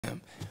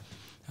him.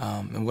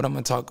 And what I'm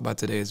going to talk about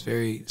today is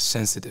very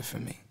sensitive for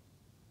me.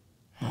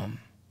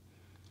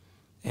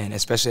 And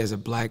especially as a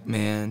black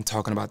man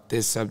talking about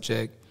this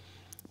subject,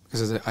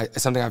 because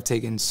it's something I've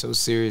taken so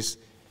serious.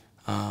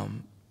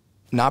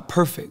 Not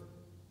perfect.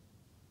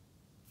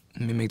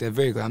 Let me make that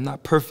very clear. I'm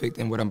not perfect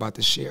in what I'm about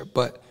to share,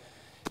 but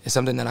it's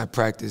something that I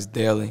practice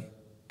daily.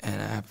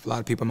 And I have a lot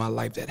of people in my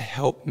life that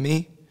help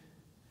me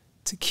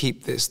to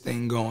keep this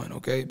thing going,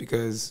 okay?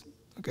 Because,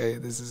 okay,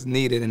 this is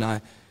needed. And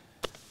I'm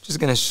just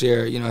going to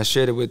share, I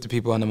shared it with the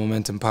people on the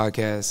Momentum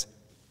podcast.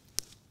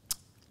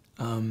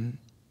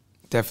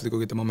 Definitely go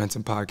get the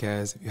Momentum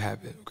podcast if you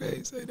have it,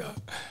 okay? Say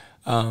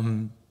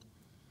that.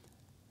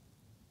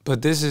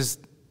 But this is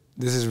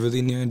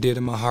really near and dear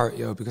to my heart,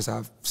 yo, because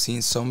I've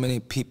seen so many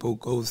people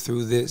go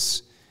through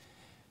this.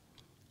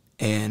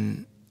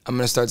 And I'm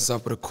going to start this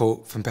off with a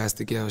quote from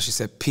Pastor Gail. She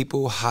said,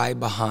 "People hide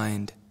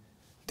behind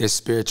their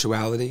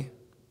spirituality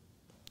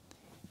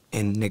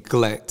and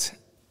neglect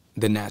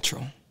the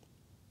natural."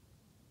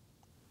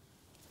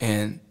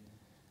 And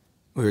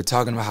we were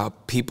talking about how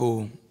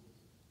people,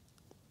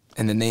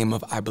 in the name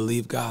of I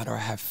believe God or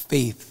have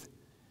faith,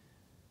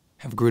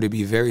 have grew to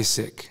be very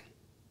sick,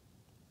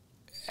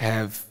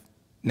 have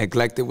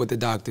neglected what the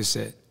doctor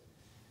said,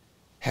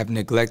 have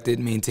neglected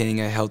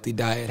maintaining a healthy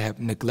diet, have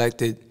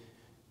neglected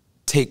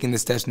taking the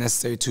steps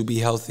necessary to be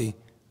healthy.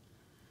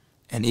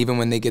 And even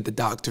when they get the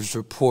doctor's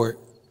report,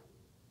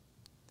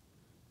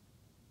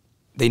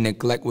 they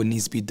neglect what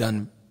needs to be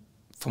done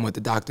from what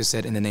the doctor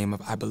said in the name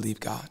of I believe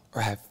God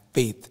or have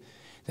faith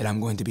that I'm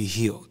going to be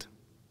healed.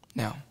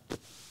 Now,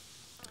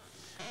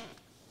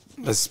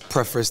 let's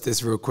preface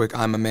this real quick.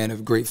 I'm a man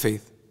of great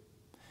faith.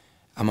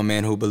 I'm a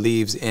man who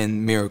believes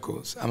in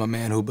miracles. I'm a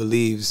man who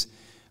believes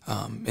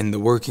in the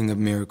working of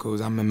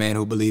miracles. I'm a man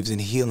who believes in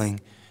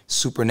healing,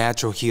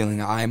 supernatural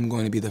healing. I'm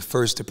going to be the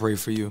first to pray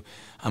for you.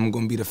 I'm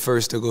going to be the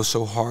first to go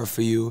so hard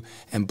for you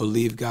and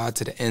believe God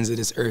to the ends of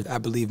this earth. I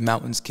believe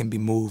mountains can be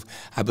moved.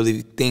 I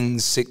believe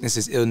things,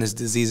 sicknesses, illness,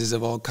 diseases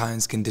of all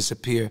kinds can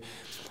disappear.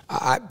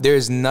 There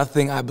is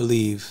nothing I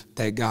believe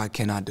that God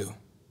cannot do.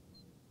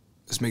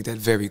 Let's make that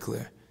very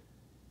clear.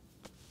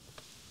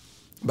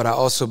 But I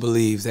also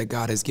believe that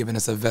God has given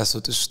us a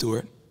vessel to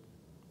steward.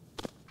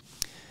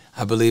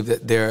 I believe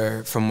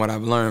that from what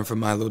I've learned from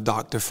my little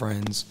doctor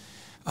friends,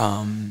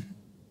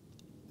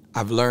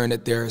 I've learned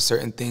that there are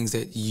certain things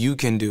that you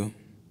can do.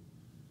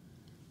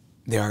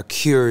 There are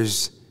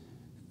cures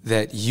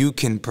that you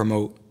can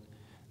promote.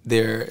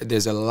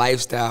 There's a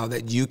lifestyle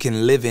that you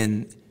can live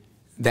in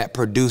that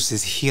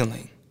produces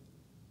healing.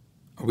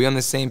 Are we on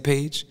the same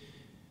page?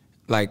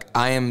 Like,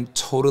 I am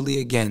totally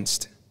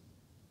against,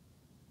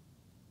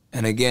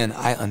 and again,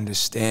 I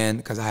understand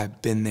because I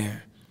have been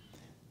there,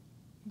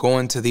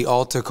 going to the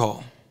altar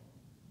call,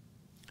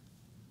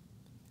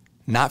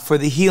 not for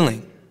the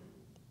healing,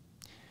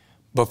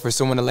 but for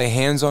someone to lay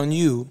hands on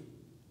you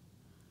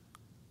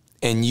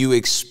and you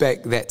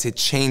expect that to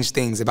change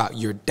things about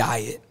your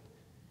diet.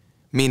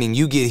 Meaning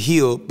you get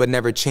healed but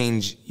never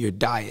change your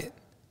diet.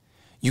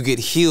 You get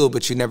healed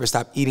but you never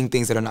stop eating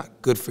things that are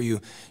not good for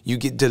you. You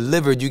get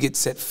delivered, you get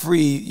set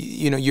free.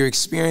 You're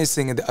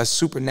experiencing a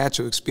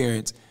supernatural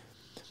experience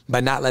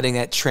by not letting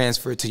that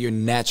transfer to your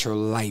natural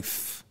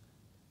life.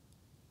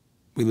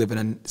 We live in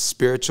a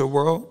spiritual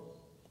world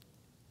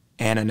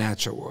and a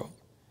natural world.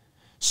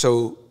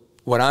 So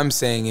what I'm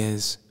saying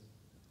is,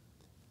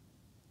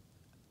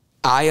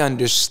 I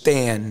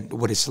understand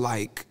what it's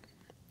like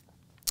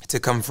to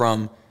come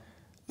from,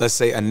 let's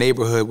say, a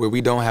neighborhood where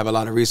we don't have a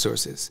lot of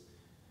resources.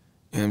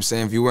 You know what I'm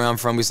saying? If you where I'm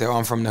from, we say, oh,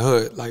 I'm from the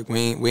hood. Like, we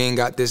ain't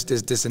got this,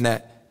 and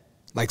that,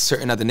 like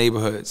certain other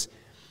neighborhoods.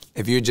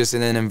 If you're just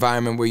in an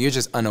environment where you're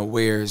just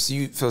unawares,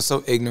 you feel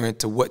so ignorant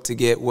to what to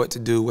get, what to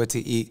do, what to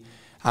eat.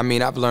 I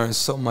mean, I've learned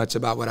so much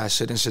about what I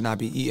should and should not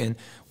be eating,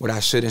 what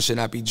I should and should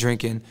not be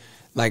drinking.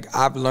 Like,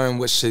 I've learned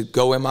what should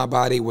go in my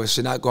body, what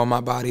should not go in my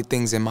body,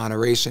 things in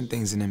moderation,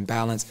 things in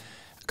imbalance.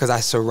 Because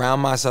I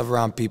surround myself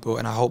around people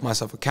and I hold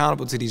myself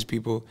accountable to these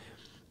people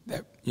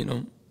that,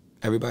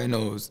 everybody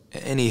knows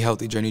any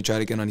healthy journey you try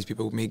to get on these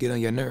people may get on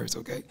your nerves,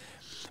 okay?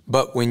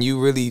 But when you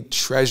really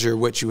treasure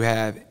what you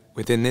have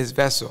within this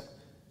vessel,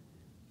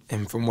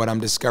 and from what I'm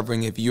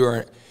discovering, if you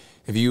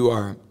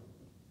are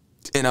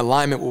in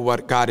alignment with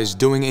what God is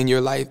doing in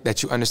your life,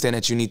 that you understand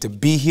that you need to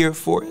be here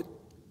for it,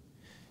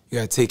 you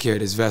got to take care of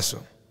this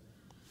vessel.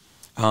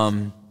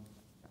 And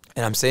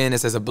I'm saying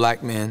this as a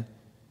black man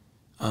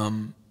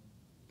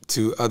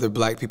to other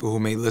black people who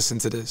may listen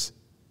to this.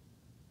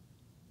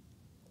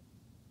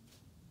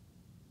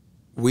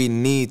 We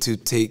need to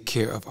take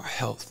care of our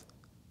health.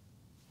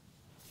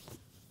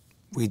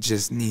 We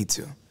just need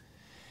to.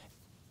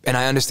 And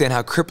I understand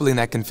how crippling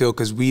that can feel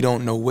because we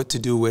don't know what to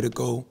do, where to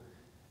go.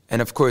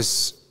 And of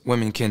course,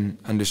 women can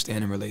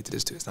understand and relate to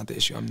this too. It's not the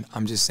issue.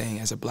 I'm just saying,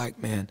 as a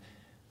black man,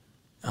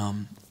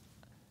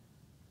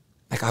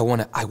 like I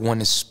want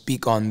to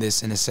speak on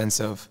this in a sense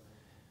of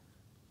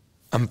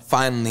I'm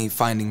finally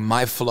finding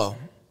my flow,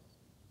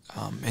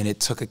 and it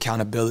took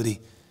accountability.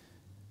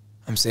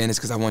 I'm saying this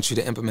because I want you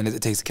to implement it.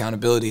 It takes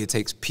accountability. It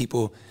takes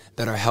people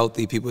that are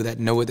healthy, people that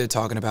know what they're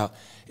talking about.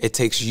 It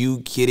takes you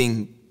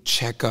getting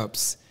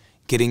checkups,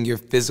 getting your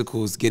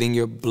physicals, getting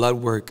your blood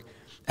work.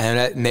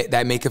 And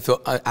that make it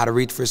feel out of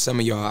reach for some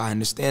of y'all. I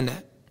understand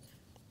that.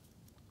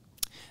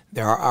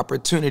 There are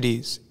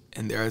opportunities,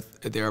 and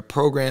there are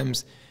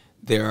programs.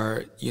 There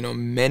are,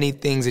 many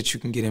things that you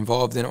can get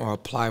involved in or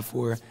apply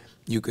for.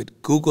 You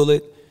could Google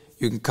it.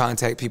 You can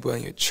contact people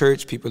in your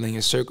church, people in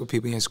your circle,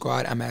 people in your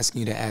squad. I'm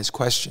asking you to ask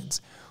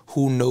questions.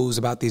 Who knows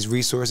about these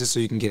resources so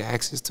you can get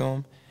access to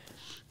them?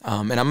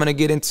 And I'm going to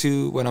get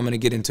into what I'm going to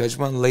get into. I just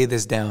want to lay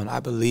this down.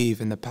 I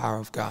believe in the power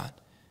of God.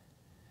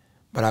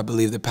 But I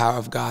believe the power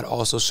of God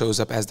also shows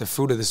up as the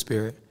fruit of the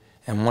Spirit.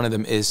 And one of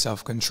them is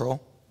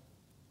self-control.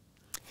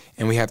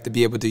 And we have to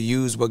be able to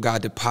use what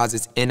God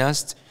deposits in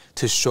us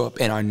to show up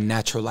in our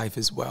natural life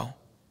as well.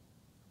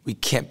 We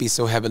can't be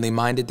so heavenly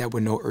minded that we're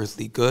no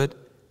earthly good.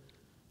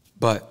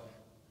 But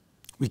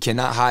we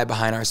cannot hide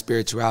behind our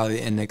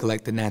spirituality and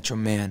neglect the natural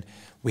man.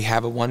 We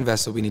have one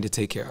vessel we need to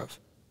take care of.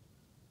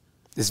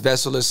 This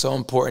vessel is so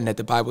important that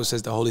the Bible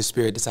says the Holy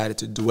Spirit decided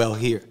to dwell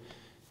here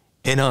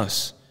in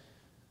us.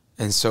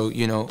 And so,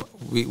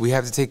 we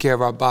have to take care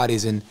of our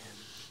bodies. And,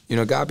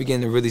 God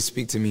began to really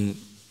speak to me,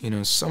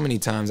 so many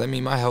times. I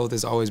mean, my health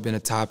has always been a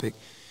topic,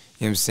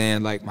 what I'm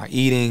saying? Like my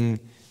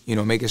eating,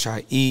 making sure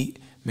I eat,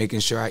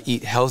 making sure I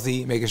eat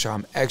healthy, making sure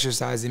I'm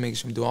exercising, making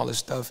sure I'm doing all this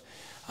stuff.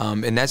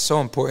 And that's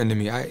so important to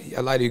me. I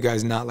lie to you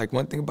guys not. Like,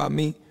 one thing about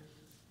me,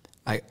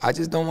 I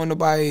just don't want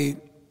nobody,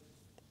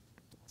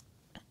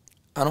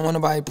 I don't want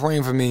nobody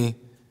praying for me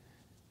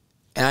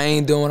and I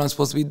ain't doing what I'm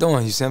supposed to be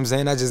doing. You see what I'm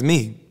saying? That's just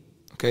me,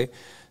 okay?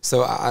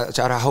 So I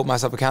try to hold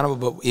myself accountable,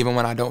 but even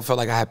when I don't feel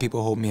like I have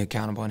people hold me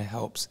accountable, and it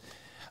helps.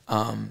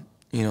 And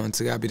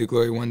to God be the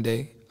glory, one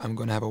day I'm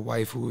going to have a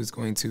wife who is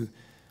going to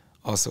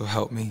also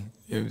help me,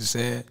 you know what I'm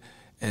saying?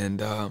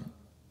 And,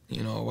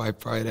 a wife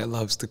probably that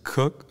loves to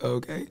cook,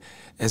 okay?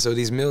 And so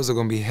these meals are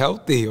going to be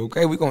healthy,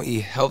 okay? We're going to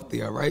eat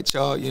healthy, all right,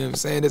 y'all? You know what I'm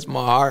saying? It's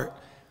my heart.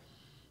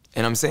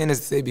 And I'm saying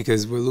this today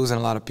because we're losing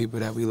a lot of people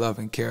that we love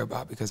and care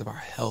about because of our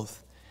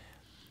health.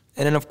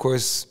 And then, of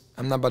course,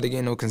 I'm not about to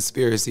get no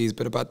conspiracies,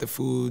 but about the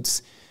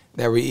foods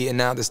that we're eating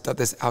now, the stuff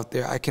that's out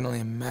there, I can only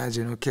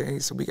imagine, okay?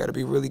 So we got to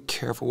be really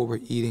careful what we're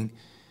eating.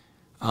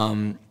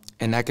 And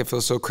that can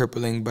feel so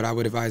crippling, but I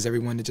would advise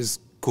everyone to just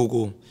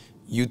Google,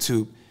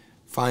 YouTube,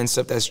 find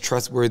stuff that's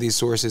trustworthy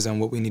sources on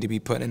what we need to be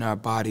putting in our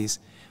bodies.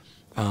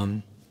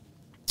 I'm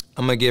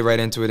going to get right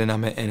into it, and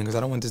I'm going to end because I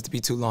don't want this to be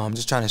too long. I'm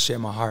just trying to share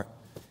my heart.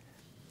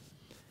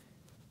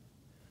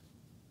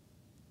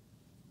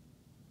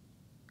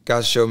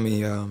 God showed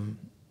me how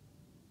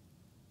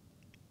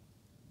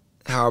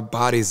our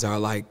bodies are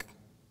like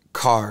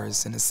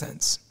cars in a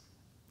sense.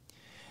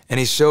 And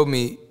he showed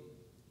me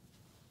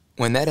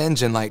when that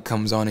engine light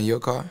comes on in your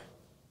car,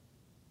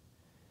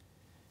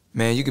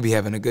 man, you could be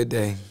having a good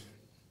day.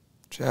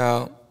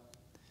 Child,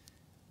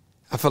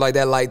 I feel like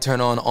that light turn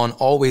on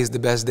always the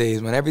best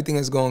days when everything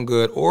is going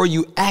good, or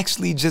you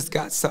actually just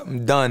got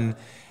something done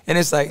and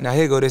it's like, now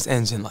here go this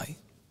engine light.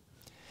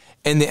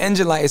 And the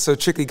engine light is so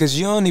tricky because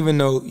you don't even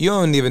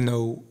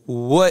know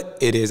what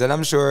it is. And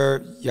I'm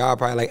sure y'all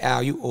probably like,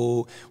 Al, you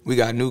old, we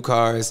got new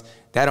cars.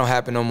 That don't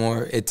happen no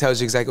more. It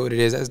tells you exactly what it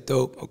is. That's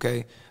dope,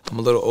 okay? I'm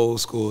a little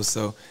old school,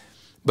 so.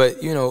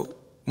 But,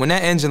 when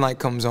that engine light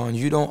comes on,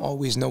 you don't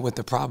always know what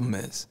the problem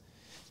is.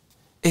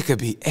 It could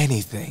be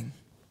anything.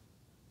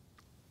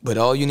 But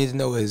all you need to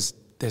know is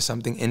there's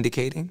something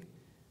indicating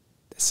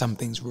that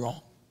something's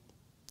wrong.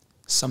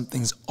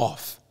 Something's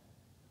off.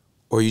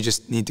 Or you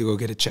just need to go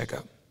get a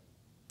checkup.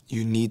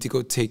 You need to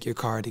go take your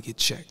car to get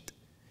checked.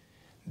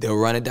 They'll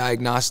run a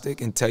diagnostic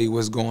and tell you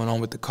what's going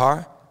on with the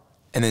car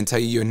and then tell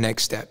you your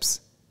next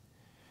steps.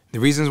 The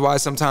reasons why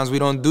sometimes we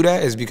don't do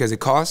that is because it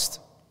costs.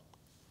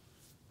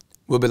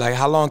 We'll be like,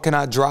 how long can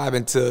I drive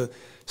until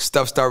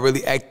stuff start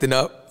really acting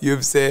up? You know what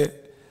I'm saying?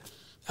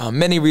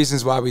 Many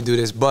reasons why we do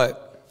this,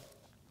 but,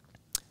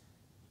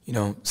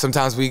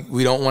 sometimes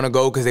we don't want to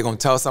go because they're going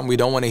to tell something we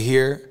don't want to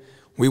hear.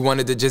 We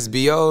wanted to just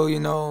be,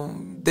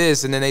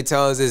 this, and then they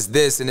tell us it's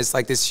this, and it's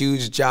like this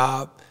huge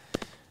job.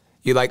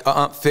 You're like,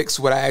 fix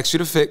what I asked you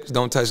to fix.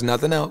 Don't touch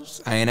nothing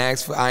else. I ain't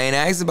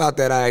asked about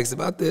that. I asked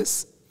about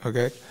this,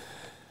 okay?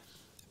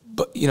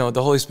 But,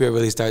 the Holy Spirit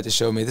really started to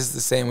show me this is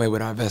the same way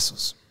with our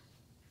vessels.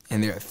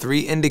 And there are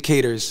 3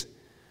 indicators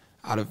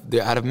out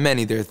of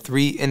many. There are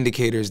 3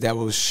 indicators that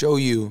will show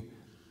you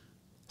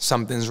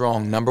something's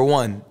wrong. Number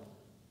 1,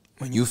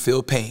 when you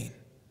feel pain,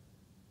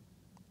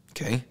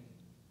 okay?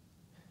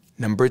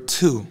 Number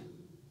 2,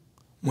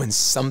 when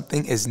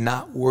something is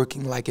not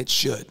working like it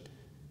should.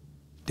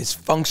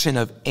 Dysfunction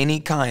of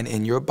any kind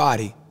in your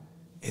body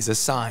is a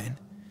sign.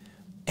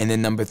 And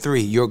then number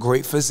 3, your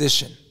great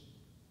physician.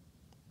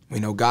 We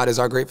know God is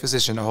our great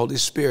physician. The Holy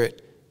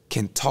Spirit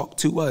can talk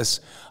to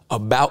us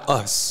about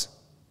us.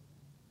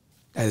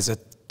 That is a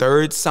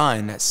 3rd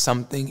sign that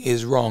something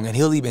is wrong. And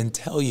he'll even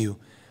tell you,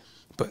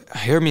 but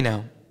hear me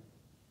now.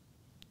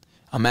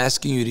 I'm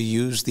asking you to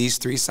use these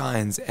 3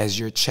 signs as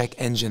your check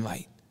engine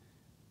light.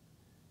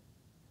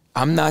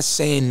 I'm not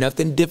saying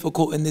nothing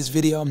difficult in this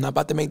video. I'm not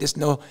about to make this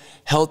no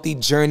healthy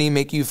journey,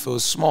 make you feel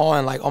small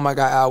and like, oh my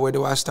God, Al, where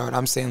do I start?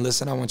 I'm saying,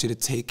 listen, I want you to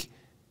take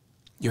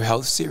your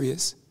health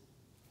serious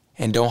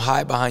and don't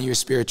hide behind your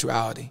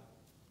spirituality.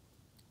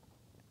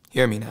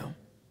 Hear me now.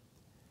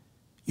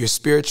 Your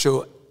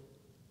spiritual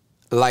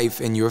life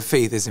and your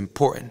faith is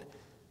important.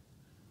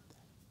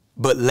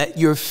 But let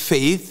your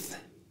faith,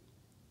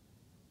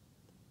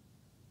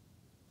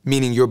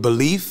 meaning your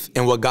belief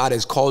in what God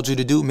has called you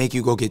to do, make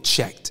you go get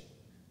checked.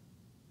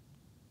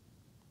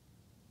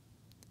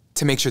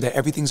 To make sure that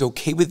everything's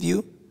okay with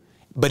you.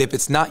 But if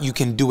it's not, you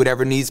can do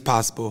whatever needs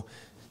possible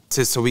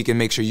so we can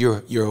make sure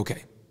you're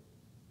okay.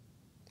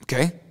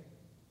 Okay?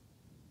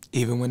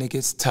 Even when it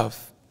gets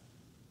tough,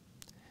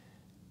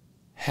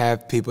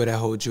 have people that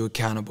hold you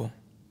accountable.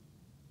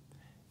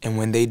 And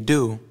when they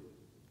do,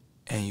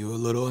 and you're a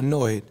little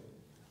annoyed,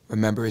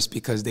 remember it's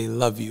because they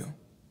love you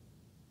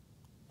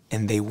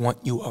and they want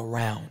you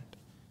around.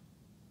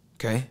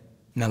 Okay?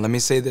 Now let me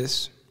say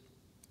this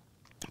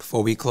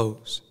before we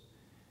close.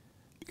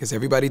 Because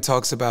everybody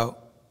talks about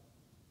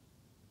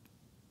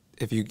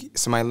if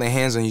somebody lay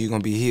hands on you, you're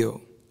going to be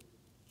healed.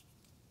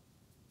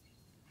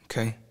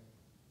 Okay?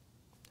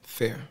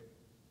 Fair.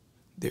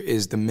 There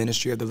is the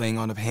ministry of the laying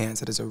on of hands.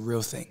 That is a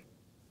real thing.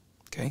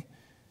 Okay?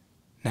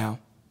 Now,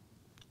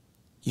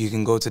 you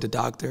can go to the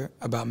doctor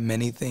about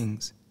many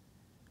things,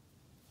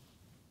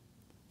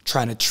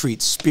 trying to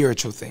treat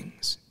spiritual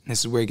things. And this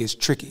is where it gets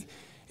tricky.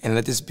 And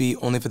let this be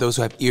only for those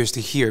who have ears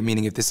to hear,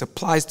 meaning if this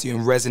applies to you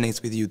and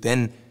resonates with you,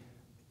 then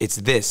it's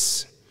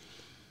this.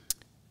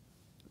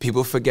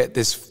 People forget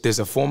this. There's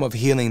a form of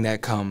healing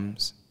that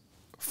comes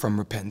from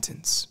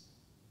repentance.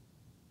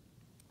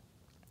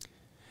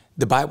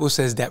 The Bible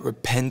says that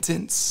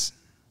repentance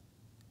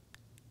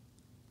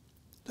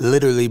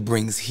literally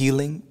brings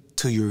healing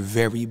to your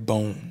very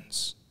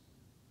bones.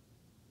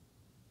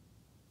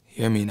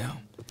 Hear me now.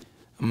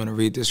 I'm going to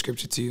read this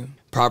scripture to you.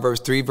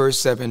 Proverbs 3 verse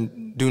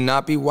 7, do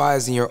not be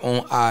wise in your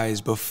own eyes,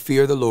 but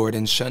fear the Lord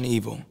and shun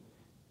evil.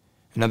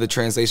 Another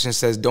translation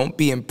says, don't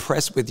be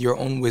impressed with your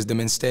own wisdom.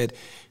 Instead,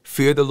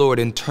 fear the Lord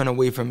and turn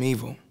away from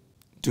evil.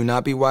 Do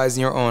not be wise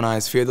in your own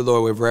eyes. Fear the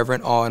Lord with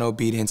reverent awe and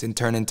obedience and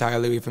turn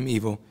entirely away from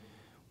evil.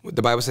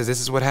 The Bible says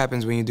this is what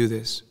happens when you do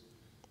this.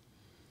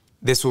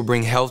 This will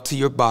bring health to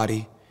your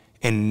body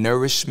and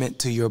nourishment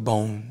to your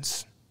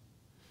bones.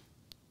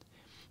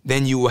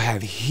 Then you will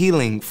have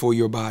healing for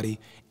your body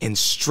and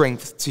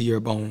strength to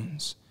your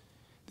bones.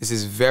 This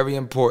is very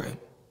important.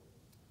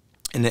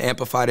 In the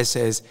Amplified, it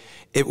says,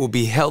 it will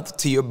be health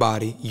to your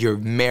body, your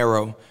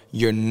marrow,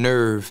 your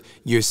nerve,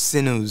 your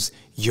sinews,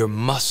 your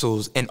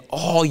muscles, and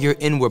all your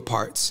inward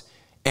parts,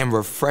 and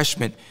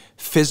refreshment,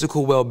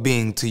 physical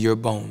well-being to your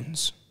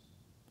bones.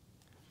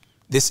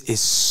 This is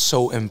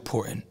so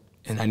important,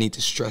 and I need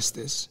to stress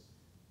this.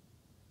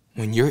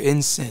 When you're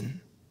in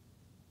sin,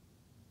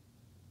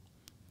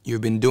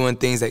 you've been doing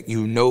things that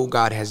you know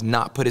God has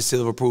not put his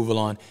seal of approval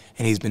on,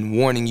 and he's been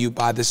warning you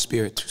by the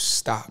Spirit to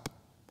stop.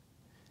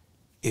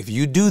 If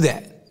you do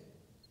that,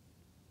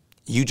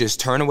 you just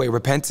turn away.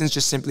 Repentance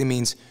just simply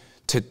means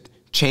to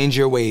change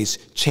your ways,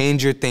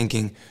 change your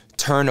thinking,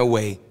 turn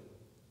away.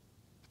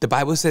 The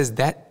Bible says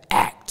that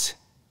act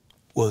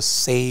will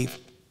save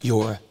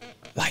your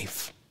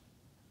life.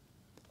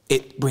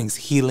 It brings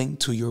healing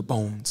to your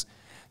bones.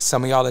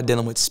 Some of y'all are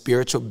dealing with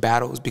spiritual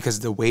battles because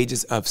of the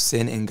wages of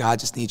sin, and God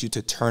just needs you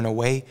to turn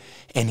away,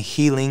 and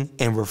healing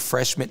and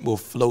refreshment will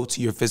flow to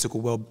your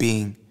physical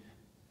well-being.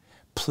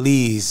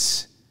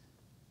 Please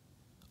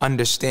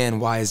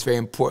understand why it's very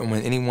important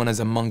when anyone is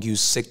among you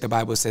sick. The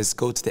Bible says,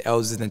 go to the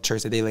elders in the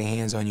church that they lay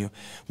hands on you.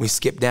 We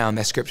skip down.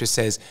 That scripture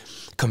says,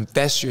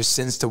 confess your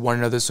sins to one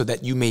another so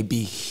that you may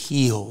be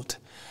healed.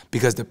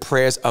 Because the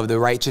prayers of the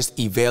righteous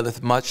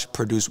availeth much,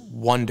 produce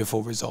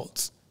wonderful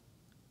results.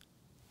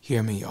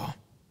 Hear me, y'all.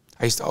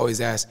 I used to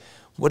always ask,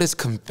 what does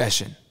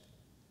confession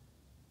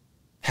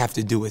have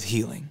to do with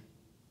healing?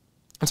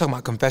 I'm talking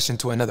about confession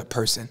to another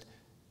person.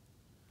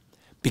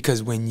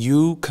 Because when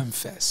you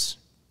confess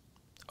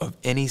of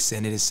any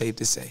sin, it is safe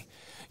to say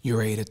you're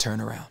ready to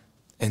turn around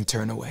and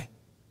turn away.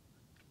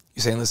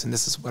 You're saying, listen,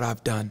 this is what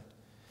I've done,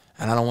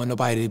 and I don't want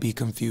nobody to be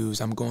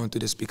confused. I'm going through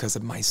this because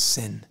of my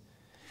sin.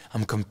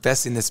 I'm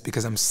confessing this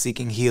because I'm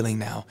seeking healing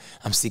now.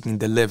 I'm seeking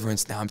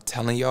deliverance now. I'm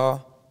telling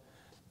y'all,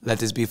 let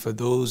this be for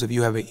those of you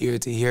who have an ear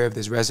to hear. If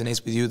this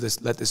resonates with you,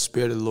 let the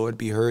Spirit of the Lord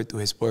be heard through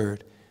his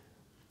word.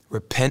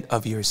 Repent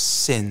of your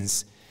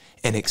sins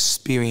and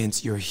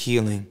experience your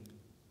healing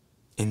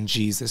in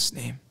Jesus'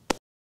 name.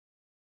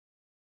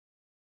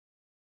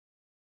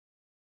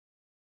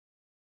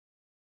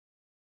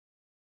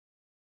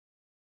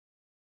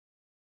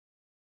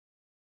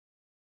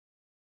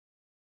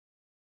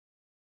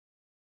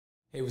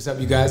 Hey, what's up,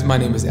 you guys? My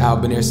name is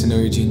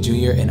AlbanerEugene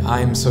Jr., and I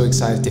am so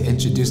excited to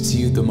introduce to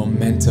you the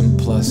Momentum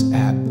Plus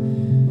app.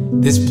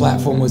 This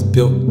platform was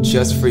built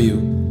just for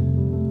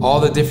you.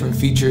 All the different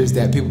features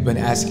that people have been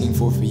asking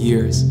for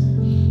years.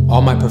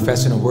 All my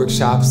professional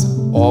workshops,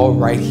 all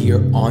right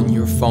here on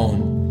your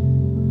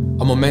phone.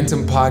 a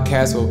momentum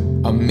podcast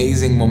with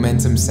amazing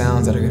momentum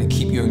sounds that are going to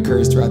keep you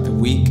encouraged throughout the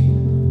week.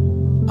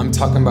 I'm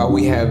talking about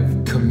we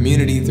have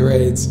community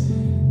threads.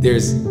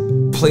 There's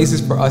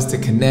places for us to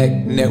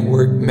connect,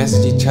 network,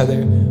 message each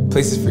other,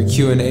 places for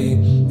Q&A.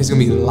 There's going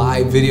to be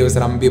live videos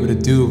that I'm going to be able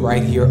to do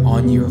right here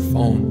on your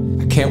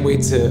phone. I can't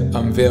wait to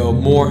unveil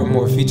more and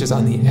more features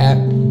on the app.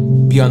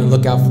 Be on the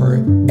lookout for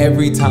it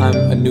every time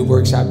a new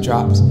workshop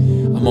drops, a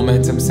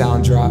momentum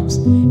sound drops,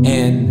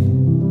 and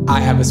I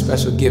have a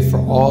special gift for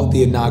all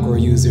the inaugural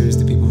users,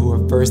 the people who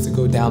are first to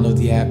go download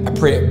the app. I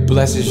pray it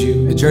blesses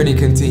you. The journey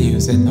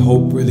continues and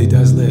hope really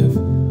does live.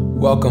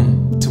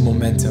 Welcome to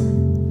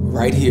Momentum,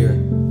 right here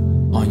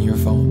on your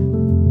phone.